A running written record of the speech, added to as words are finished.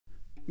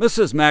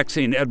Mrs.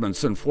 Maxine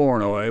Edmondson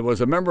Flournoy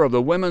was a member of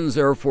the Women's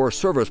Air Force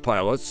Service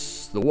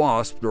Pilots, the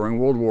WASP, during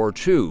World War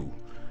II.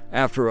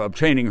 After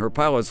obtaining her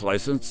pilot's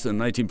license in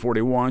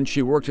 1941,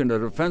 she worked in a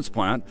defense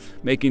plant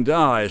making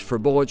dies for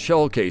bullet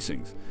shell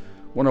casings.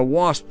 When a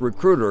WASP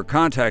recruiter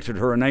contacted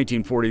her in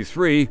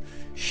 1943,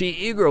 she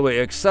eagerly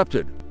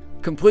accepted,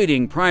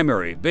 completing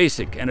primary,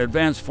 basic, and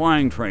advanced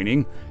flying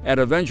training at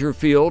Avenger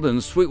Field in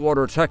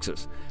Sweetwater,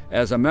 Texas,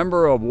 as a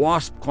member of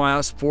WASP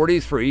Class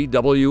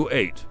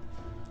 43W8.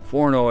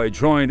 Flournoy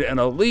joined an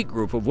elite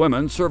group of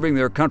women serving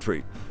their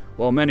country,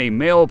 while many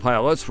male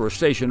pilots were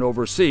stationed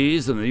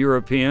overseas in the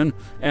European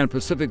and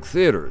Pacific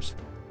theaters.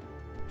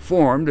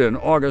 Formed in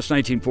August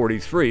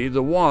 1943,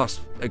 the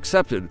WASP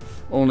accepted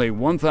only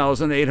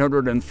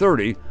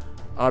 1,830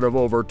 out of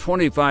over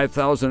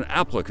 25,000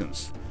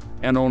 applicants,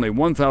 and only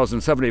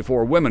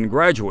 1,074 women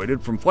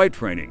graduated from flight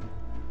training.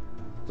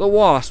 The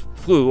WASP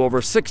flew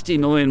over 60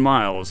 million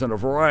miles in a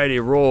variety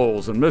of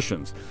roles and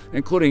missions,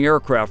 including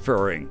aircraft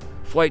ferrying,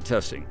 flight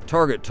testing,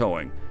 target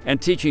towing,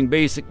 and teaching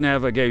basic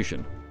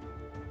navigation.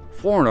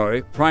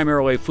 Flournoy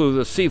primarily flew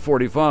the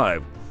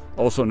C-45,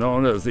 also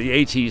known as the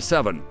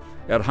AT-7,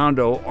 at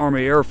Hondo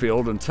Army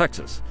Airfield in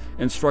Texas,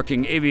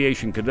 instructing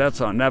aviation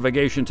cadets on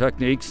navigation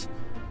techniques.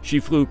 She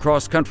flew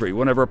cross-country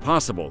whenever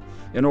possible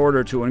in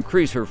order to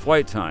increase her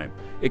flight time,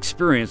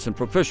 experience, and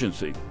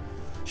proficiency.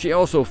 She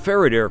also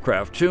ferried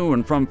aircraft to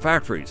and from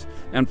factories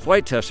and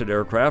flight-tested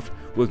aircraft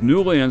with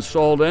newly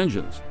installed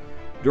engines.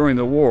 During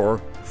the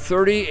war,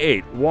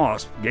 38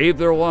 WASP gave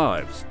their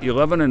lives,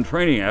 11 in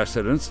training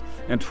accidents,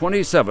 and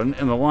 27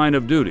 in the line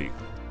of duty.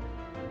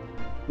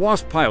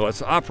 WASP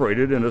pilots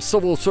operated in a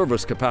civil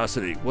service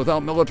capacity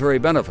without military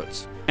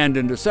benefits, and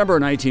in December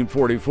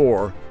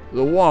 1944,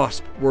 the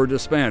WASP were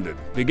disbanded,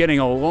 beginning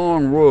a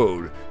long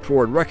road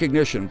toward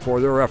recognition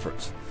for their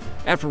efforts.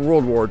 After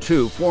World War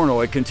II,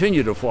 Flournoy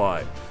continued to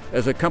fly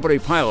as a company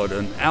pilot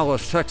in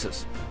Alice,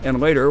 Texas,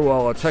 and later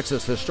while a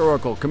Texas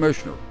Historical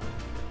Commissioner.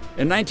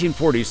 In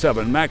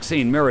 1947,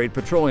 Maxine married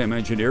petroleum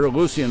engineer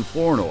Lucien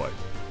Flournoy.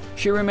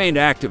 She remained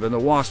active in the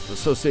WASP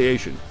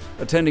Association,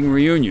 attending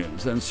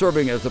reunions and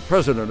serving as the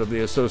president of the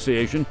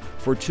association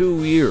for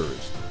 2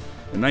 years.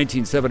 In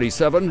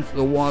 1977,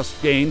 the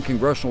WASP gained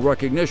congressional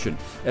recognition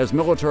as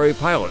military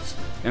pilots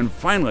and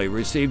finally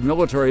received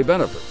military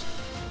benefits.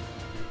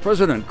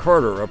 President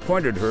Carter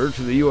appointed her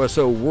to the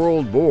USO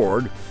World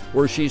Board,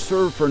 where she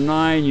served for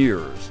 9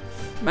 years.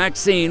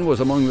 Maxine was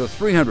among the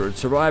 300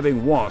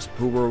 surviving WASP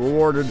who were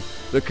awarded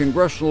the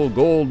Congressional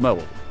Gold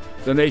Medal,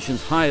 the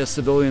nation's highest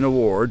civilian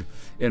award,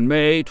 in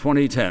May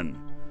 2010.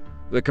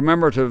 The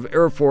Commemorative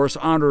Air Force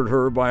honored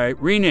her by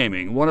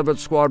renaming one of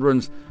its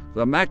squadrons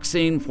the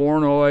Maxine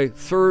Flournoy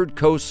 3rd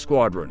Coast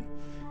Squadron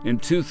in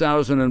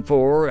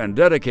 2004 and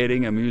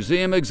dedicating a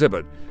museum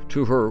exhibit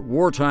to her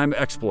wartime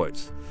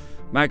exploits.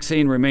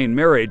 Maxine remained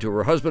married to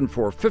her husband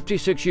for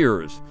 56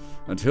 years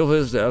until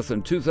his death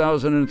in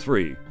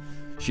 2003.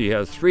 She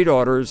has 3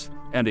 daughters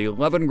and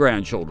 11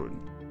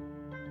 grandchildren.